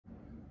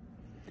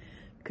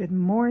Good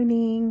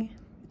morning.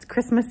 It's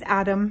Christmas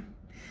Adam,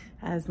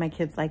 as my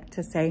kids like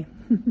to say,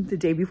 the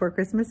day before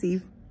Christmas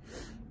Eve.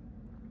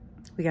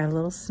 We got a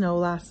little snow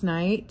last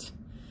night.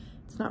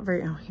 It's not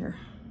very, oh here.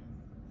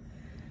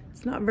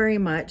 It's not very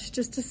much,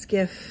 just a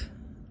skiff.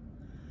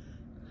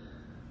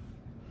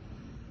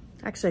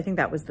 Actually, I think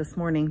that was this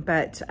morning,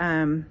 but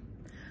I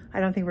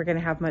don't think we're gonna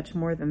have much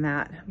more than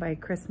that by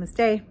Christmas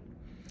Day,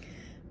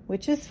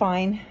 which is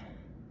fine.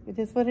 It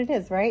is what it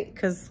is, right?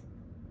 Because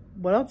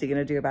what else are you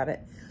gonna do about it?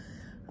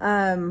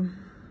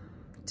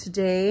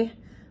 Today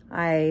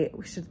I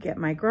should get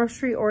my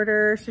grocery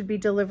order, should be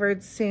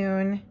delivered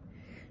soon,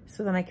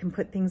 so then I can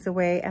put things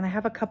away. And I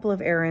have a couple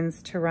of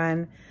errands to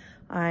run.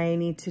 I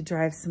need to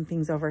drive some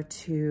things over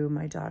to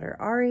my daughter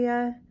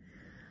Aria,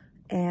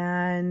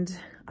 and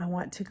I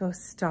want to go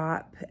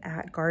stop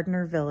at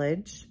Gardner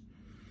Village.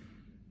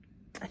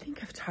 I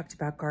think I've talked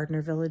about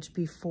Gardner Village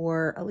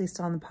before, at least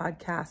on the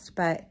podcast,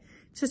 but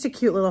it's just a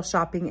cute little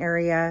shopping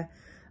area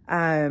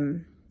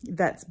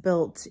that's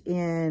built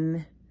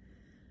in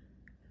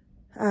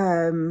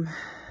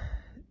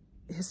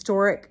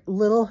historic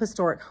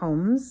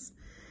homes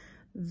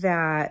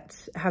that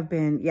have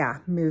been,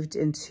 moved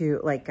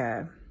into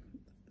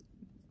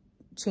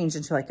changed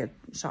into like a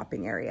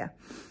shopping area.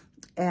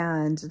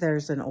 And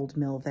there's an old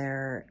mill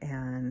there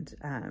and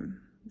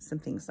some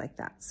things like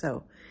that.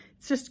 So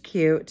it's just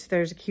cute.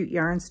 There's a cute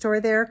yarn store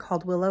there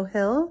called Willow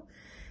Hill.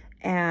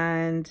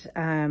 And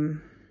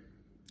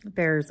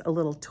there's a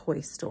little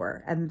toy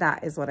store, and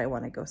that is what I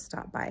want to go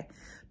stop by,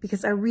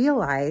 because I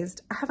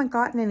realized I haven't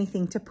gotten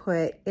anything to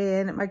put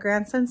in my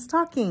grandson's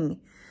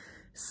stocking.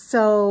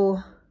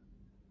 So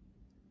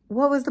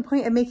what was the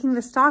point of making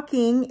the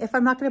stocking if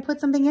I'm not going to put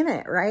something in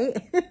it,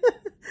 right?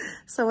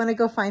 So I want to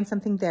go find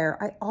something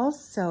there. I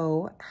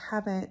also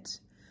haven't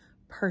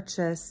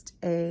purchased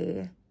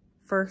a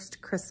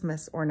first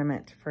Christmas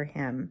ornament for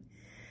him,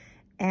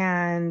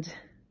 and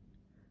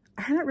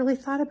I hadn't really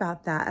thought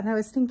about that. And I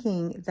was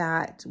thinking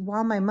that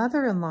while my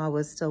mother-in-law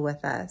was still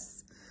with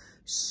us,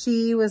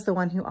 she was the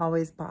one who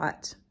always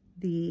bought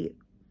the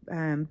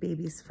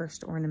baby's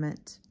first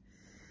ornament.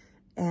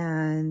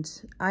 And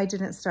I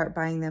didn't start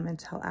buying them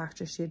until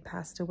after she had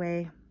passed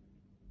away.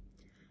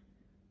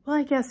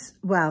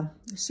 Well,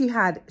 she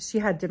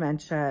had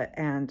dementia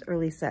and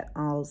early onset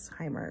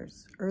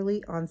Alzheimer's.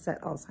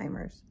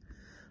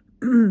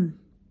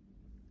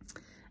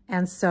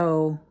 And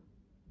so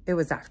it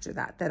was after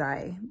that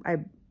I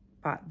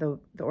bought the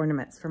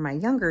ornaments for my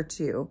younger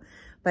two,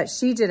 but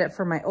she did it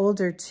for my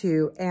older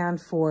two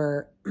and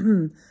for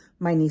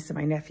my niece and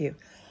my nephew.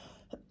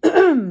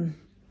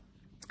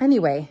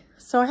 Anyway,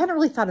 so I hadn't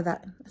really thought of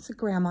that. It's a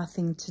grandma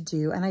thing to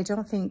do, and I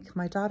don't think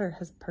my daughter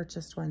has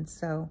purchased one,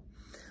 so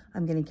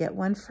I'm gonna get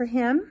one for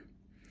him,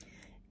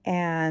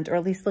 or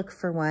at least look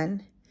for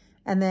one.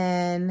 And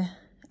then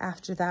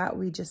after that,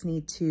 we just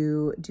need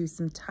to do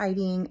some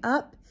tidying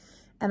up.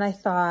 And I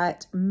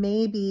thought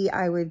maybe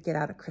I would get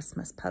out a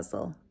Christmas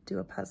puzzle, do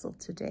a puzzle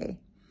today.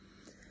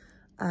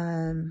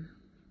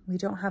 We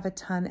don't have a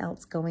ton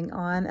else going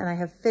on, and I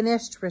have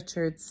finished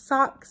Richard's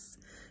socks.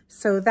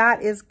 So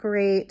that is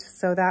great.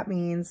 So that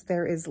means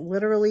there is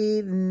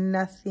literally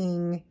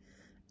nothing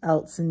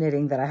else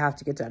knitting that I have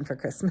to get done for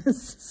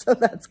Christmas. So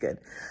that's good.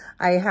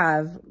 I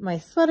have my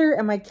sweater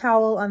and my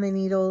cowl on the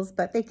needles,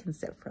 but they can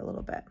sit for a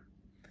little bit.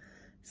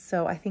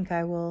 So I think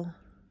I will,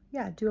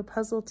 do a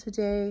puzzle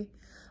today.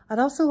 I'd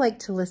also like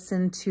to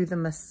listen to The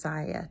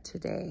Messiah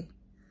today.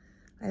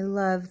 I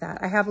love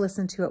that. I have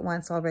listened to it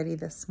once already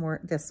this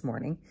month,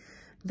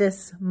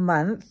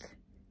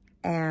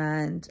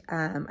 and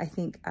I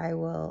think I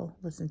will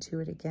listen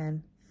to it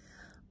again.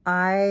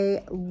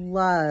 There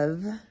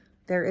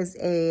is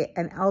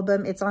an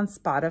album, it's on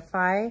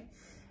Spotify,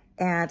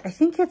 and I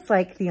think it's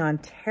like the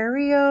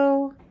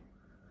Ontario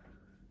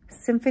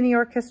Symphony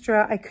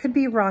Orchestra. I could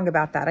be wrong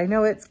about that. I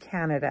know it's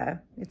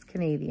Canada, it's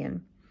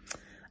Canadian.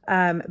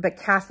 But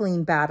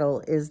Kathleen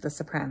Battle is the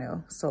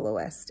soprano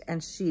soloist,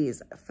 and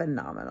she's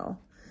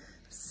phenomenal.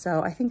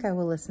 So I think I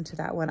will listen to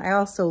that one. I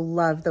also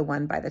love the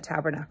one by the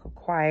Tabernacle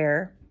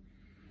Choir,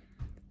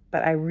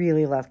 but I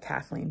really love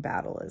Kathleen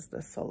Battle as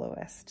the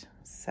soloist.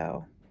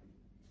 So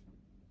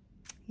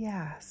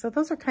yeah, so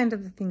those are kind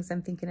of the things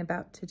I'm thinking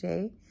about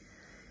today.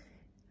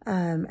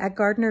 At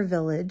Gardner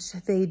Village,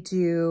 they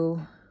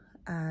do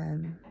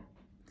they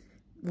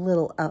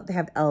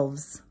have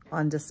elves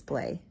on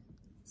display.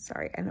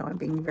 Sorry, I know I'm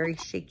being very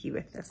shaky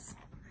with this.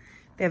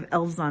 They have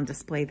elves on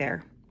display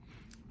there.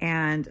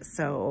 And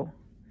so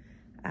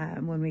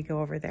when we go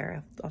over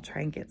there, I'll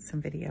try and get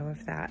some video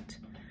of that.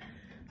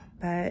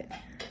 But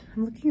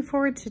I'm looking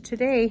forward to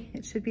today.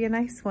 It should be a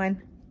nice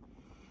one.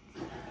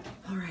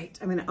 All right,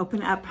 I'm gonna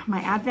open up my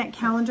advent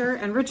calendar,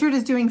 and Richard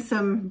is doing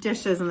some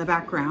dishes in the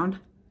background.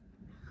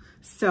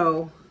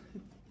 So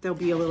there'll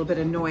be a little bit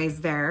of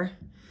noise there,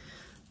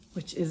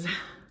 which is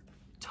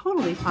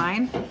totally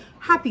fine.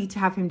 Happy to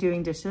have him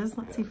doing dishes.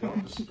 Let's see if I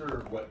can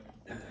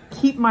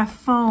keep my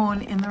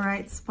phone in the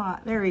right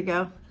spot. There we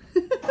go.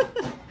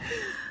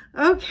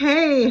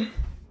 Okay.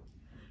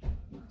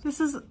 This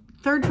is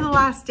third to the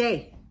last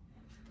day.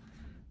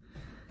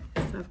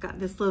 So I've got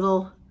this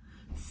little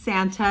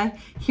Santa.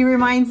 He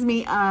reminds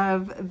me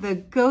of the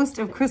Ghost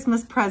of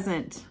Christmas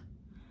Present.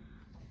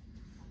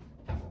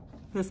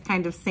 This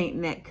kind of Saint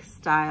Nick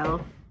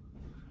style.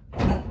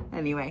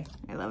 Anyway,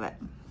 I love it.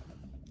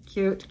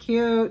 Cute,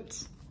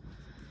 cute.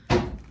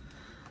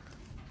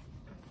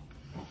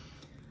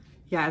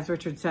 Yeah, as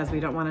Richard says, we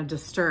don't want to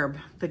disturb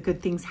the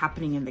good things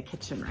happening in the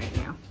kitchen right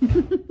now.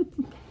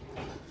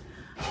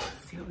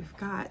 Let's see what we've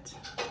got.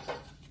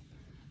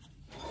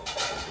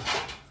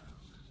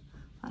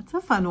 That's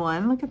a fun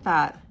one. Look at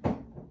that.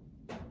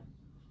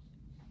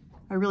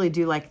 I really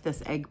do like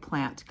this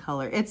eggplant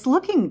color. It's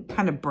looking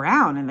kind of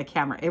brown in the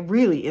camera. It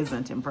really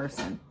isn't in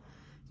person.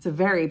 It's a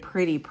very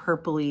pretty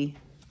purpley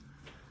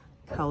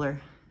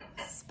color.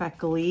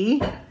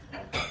 Speckly.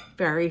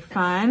 Very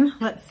fun.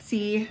 Let's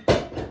see.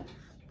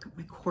 Got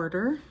my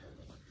quarter.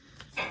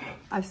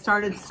 I've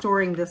started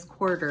storing this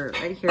quarter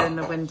right here in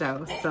the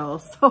windowsill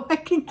so I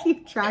can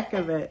keep track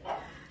of it.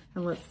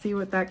 And let's see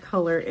what that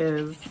color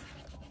is.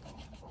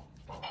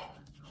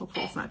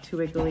 Hopefully it's not too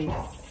wiggly.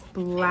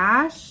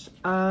 Splash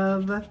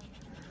of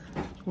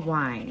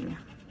wine.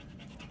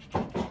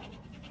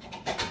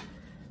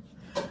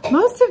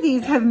 Most of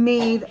these have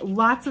made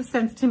lots of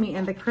sense to me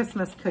in the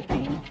Christmas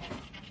cooking,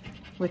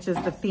 which is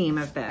the theme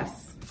of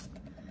this.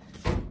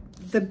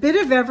 The bit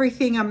of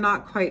everything I'm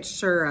not quite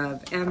sure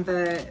of, and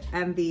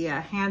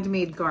the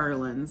handmade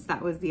garlands,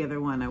 that was the other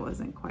one I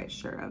wasn't quite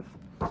sure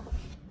of.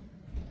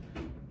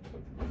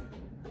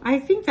 I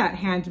think that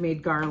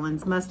handmade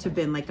garlands must have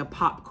been like a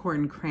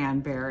popcorn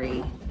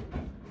cranberry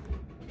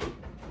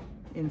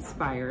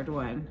inspired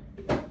one.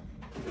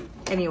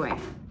 Anyway,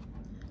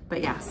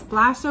 but yeah,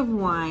 splash of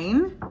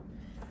wine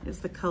is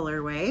the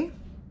colorway.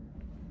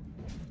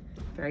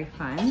 Very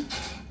fun.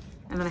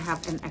 And then I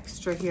have an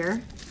extra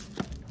here.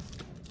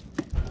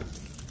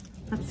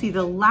 Let's see,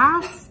 the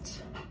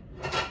last,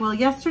 well,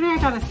 yesterday I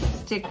got a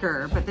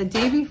sticker, but the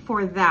day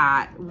before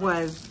that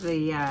was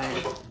the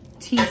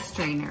tea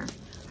strainer.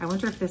 I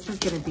wonder if this is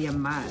gonna be a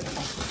mug.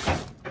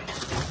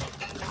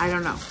 I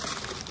don't know.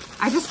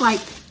 I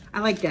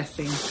like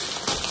guessing.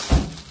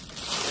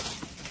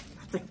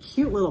 That's a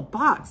cute little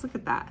box, look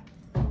at that.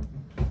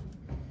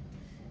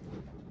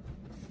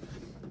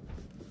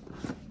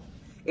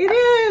 It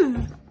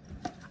is!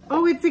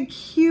 Oh, it's a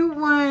cute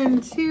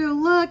one too.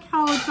 Look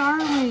how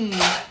darling.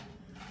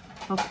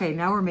 Okay,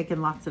 now we're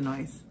making lots of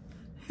noise.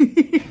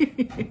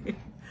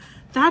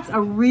 That's a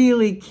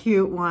really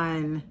cute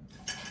one.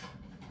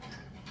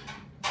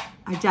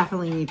 I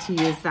definitely need to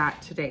use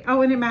that today.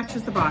 Oh, and it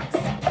matches the box.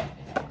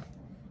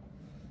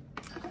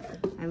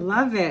 I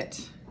love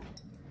it.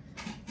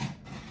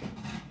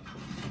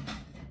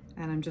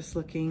 And I'm just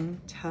looking,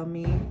 tell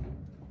me,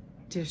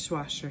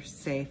 dishwasher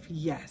safe.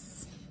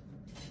 Yes.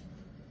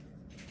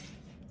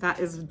 That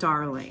is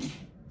darling.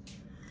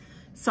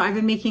 So I've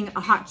been making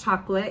a hot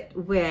chocolate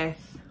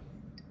with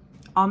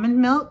almond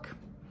milk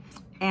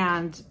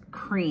and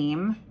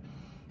cream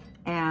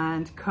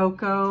and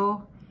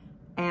cocoa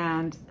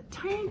and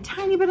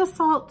tiny bit of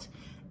salt,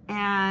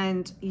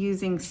 and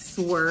using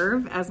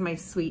Swerve as my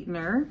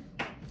sweetener.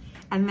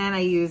 And then I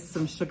use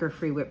some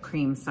sugar-free whipped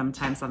cream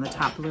sometimes on the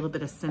top, a little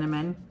bit of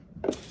cinnamon.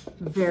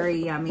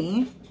 Very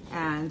yummy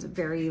and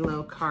very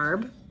low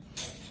carb.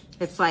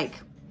 It's like,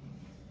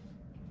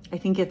 I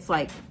think it's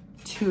like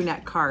 2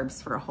 net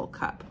carbs for a whole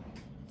cup.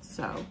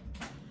 So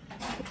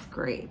it's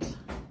great.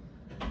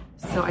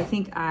 So I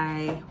think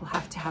I will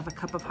have to have a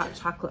cup of hot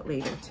chocolate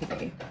later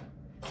today.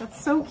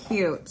 That's so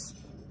cute.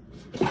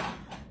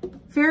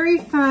 Very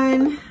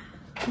fun,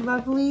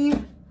 lovely,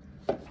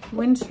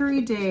 wintry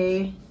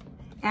day.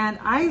 And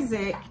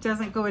Isaac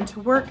doesn't go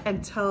into work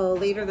until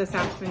later this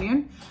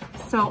afternoon.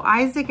 So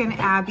Isaac and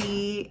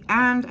Abby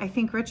and I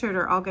think Richard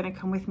are all gonna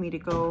come with me to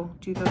go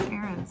do those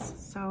errands.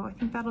 So I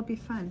think that'll be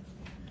fun.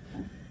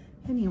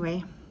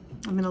 Anyway,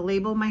 I'm gonna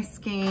label my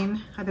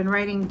skein. I've been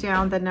writing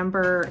down the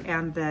number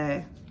and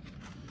the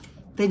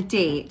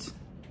date,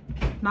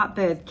 not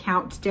the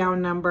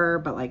countdown number,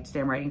 but like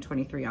today I'm writing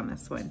 23 on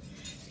this one,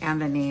 and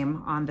the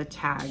name on the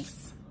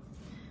tags,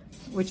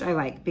 which I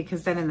like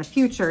because then in the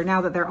future,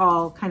 now that they're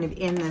all kind of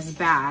in this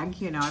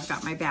bag, you know, I've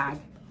got my bag.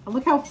 Oh,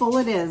 look how full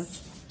it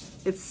is.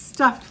 It's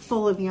stuffed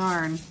full of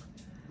yarn.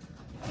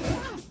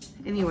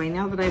 Anyway,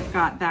 now that I've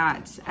got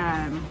that,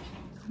 I'm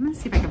gonna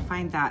see if I can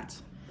find that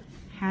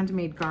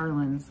handmade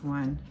garlands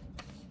one.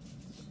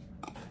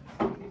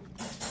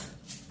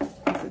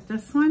 Is it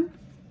this one?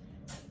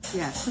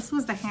 Yes, this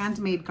was the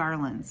handmade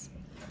garlands.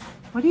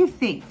 What do you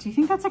think? Do you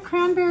think that's a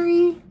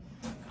cranberry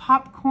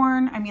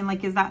popcorn? I mean,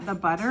 like, is that the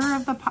butter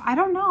of the I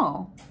don't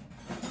know.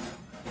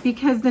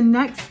 Because the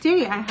next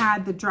day I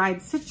had the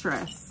dried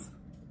citrus,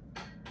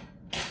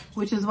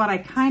 which is what I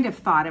kind of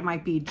thought it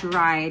might be,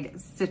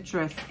 dried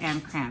citrus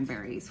and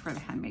cranberries for the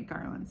handmade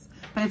garlands.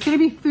 But it's gonna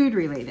be food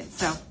related,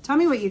 so tell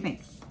me what you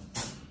think.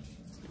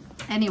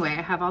 Anyway,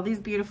 I have all these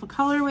beautiful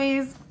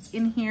colorways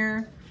in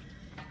here.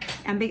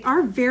 And they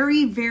are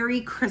very,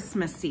 very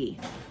Christmassy,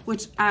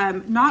 which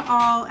not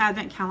all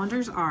advent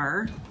calendars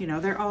are. You know,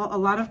 they're all a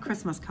lot of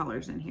Christmas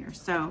colors in here.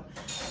 So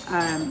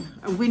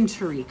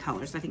wintry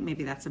colors. I think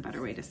maybe that's a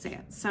better way to say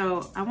it.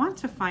 So I want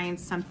to find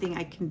something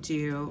I can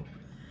do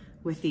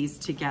with these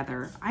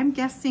together. I'm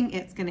guessing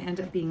it's going to end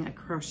up being a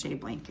crochet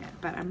blanket,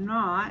 but I'm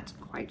not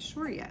quite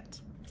sure yet.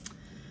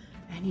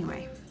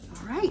 Anyway,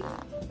 all right.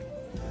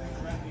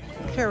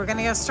 Here, we're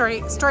gonna go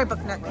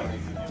storybook nook.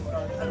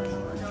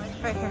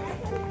 Right here.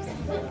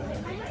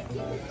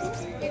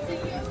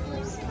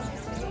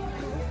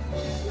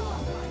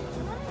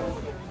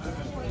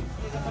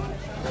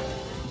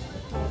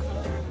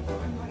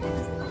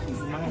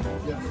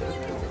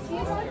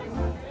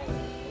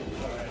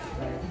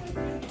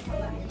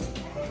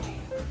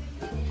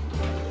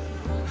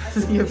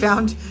 You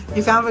found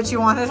what you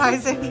wanted,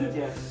 Isaac?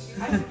 Yes.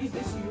 I'll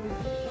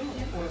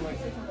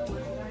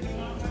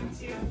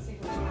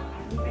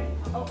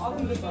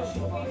be the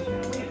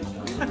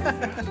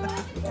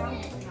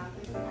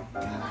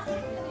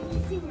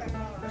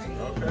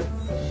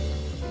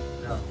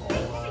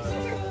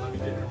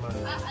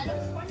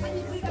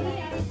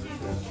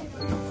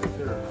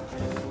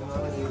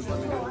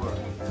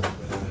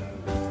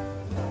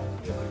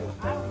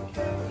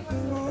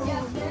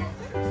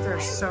They're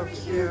so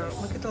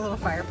cute. Look at the little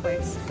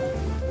fireplace.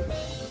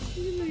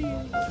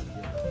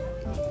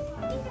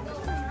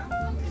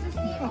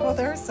 Oh,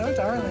 they're so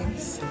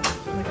darlings.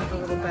 Look at the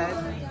little bed.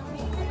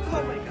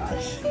 Oh my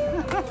gosh.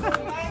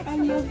 I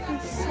love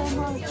this so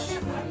much.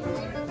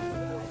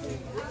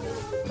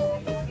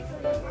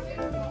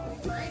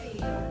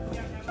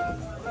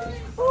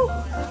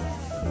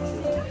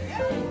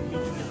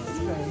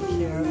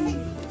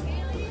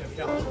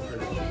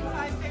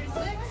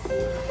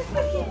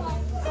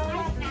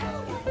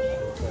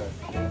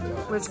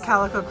 Which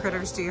calico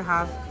critters do you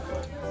have?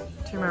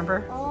 Do you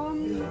remember?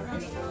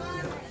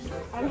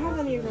 I don't have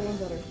any of the ones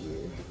that are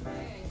here.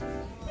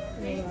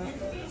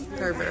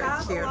 They're very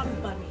cute. A lot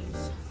of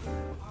bunnies.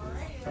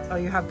 Oh,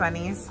 you have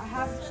bunnies? I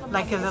have some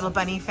like bunnies. a little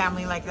bunny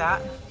family like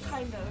that?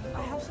 Kind of.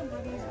 I have some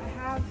bunnies. I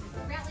have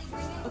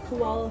a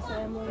koala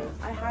family.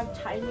 I have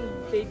tiny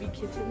baby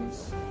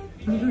kittens.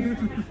 And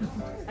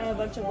a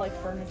bunch of like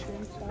furniture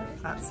and stuff.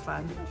 That's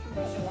fun.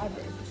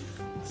 Elaborate.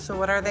 So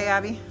what are they,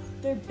 Abby?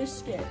 They're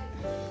biscuit.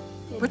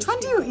 Which one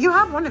do you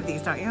have one of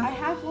these, don't you? I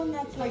have one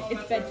that's like,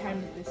 it's bedtime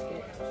with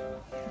Biscuit.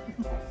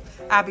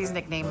 Abby's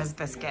nickname is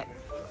Biscuit.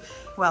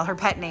 Well, her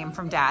pet name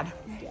from Dad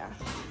Yeah.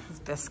 is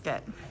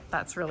Biscuit.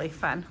 That's really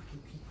fun.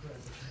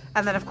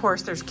 And then of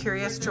course there's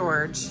Curious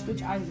George.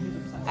 Which Isaac is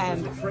obsessed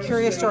And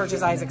Curious George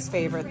is Isaac's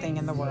favorite thing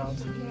in the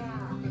world.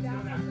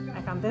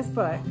 I found this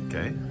book.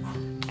 Okay.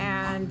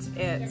 And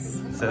it's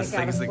Says like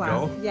things that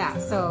go? Yeah,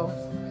 so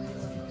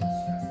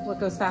what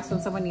goes fast when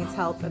someone needs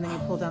help, and then you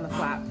pull down the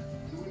flap.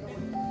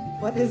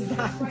 What is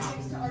that?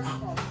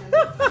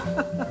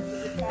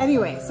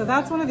 Anyway, so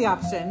that's one of the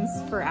options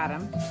for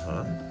Adam.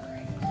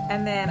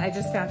 And then I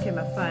just found him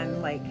a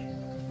fun, like,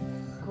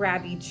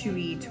 grabby,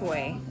 chewy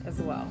toy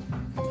as well.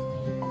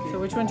 So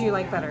which one do you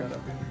like better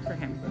for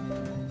him?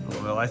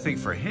 Well, I think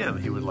for him,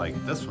 he would like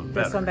this one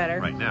better. This one better?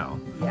 Right now.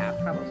 Yeah,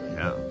 probably.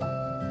 Yeah.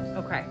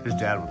 Okay. His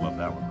dad would love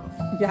that one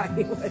though. Yeah,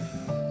 he would.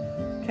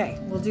 Okay,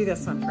 we'll do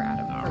this one for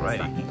Adam. All for the right.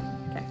 stocking.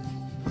 Okay.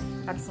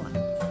 Excellent.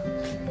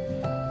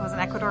 Was an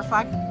Ecuador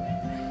flag?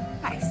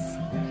 Nice.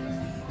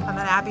 And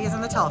then Abby is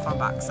in the telephone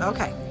box.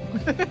 Okay.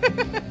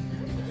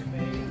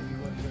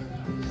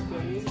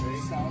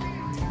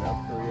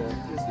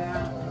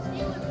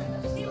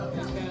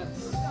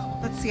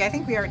 Let's see, I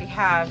think we already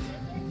have.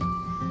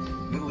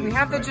 We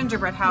have the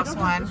gingerbread house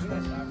one.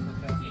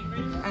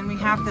 And we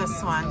have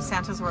this one,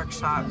 Santa's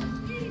Workshop.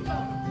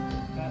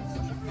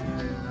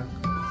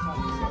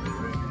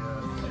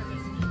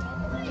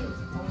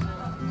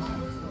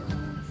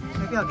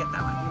 Maybe I'll get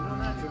that one.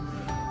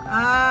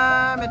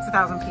 It's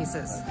 1,000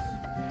 pieces.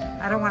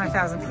 I don't want a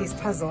 1,000-piece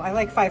puzzle. I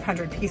like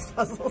 500-piece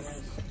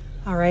puzzles.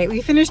 All right,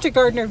 we finished at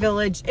Gardner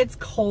Village. It's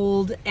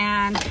cold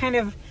and kind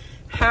of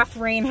half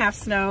rain, half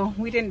snow.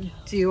 We didn't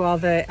do all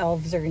the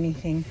elves or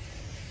anything,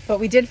 but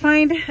we did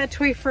find a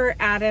toy for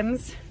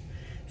Adam's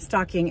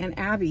stocking, and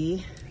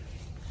Abby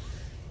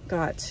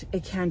got a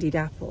candied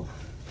apple.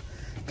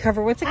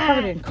 What's it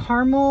covered in?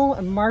 Caramel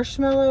and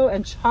marshmallow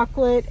and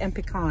chocolate and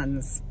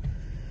pecans.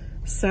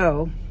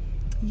 So,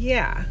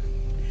 yeah,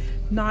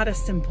 not a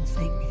simple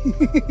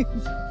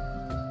thing.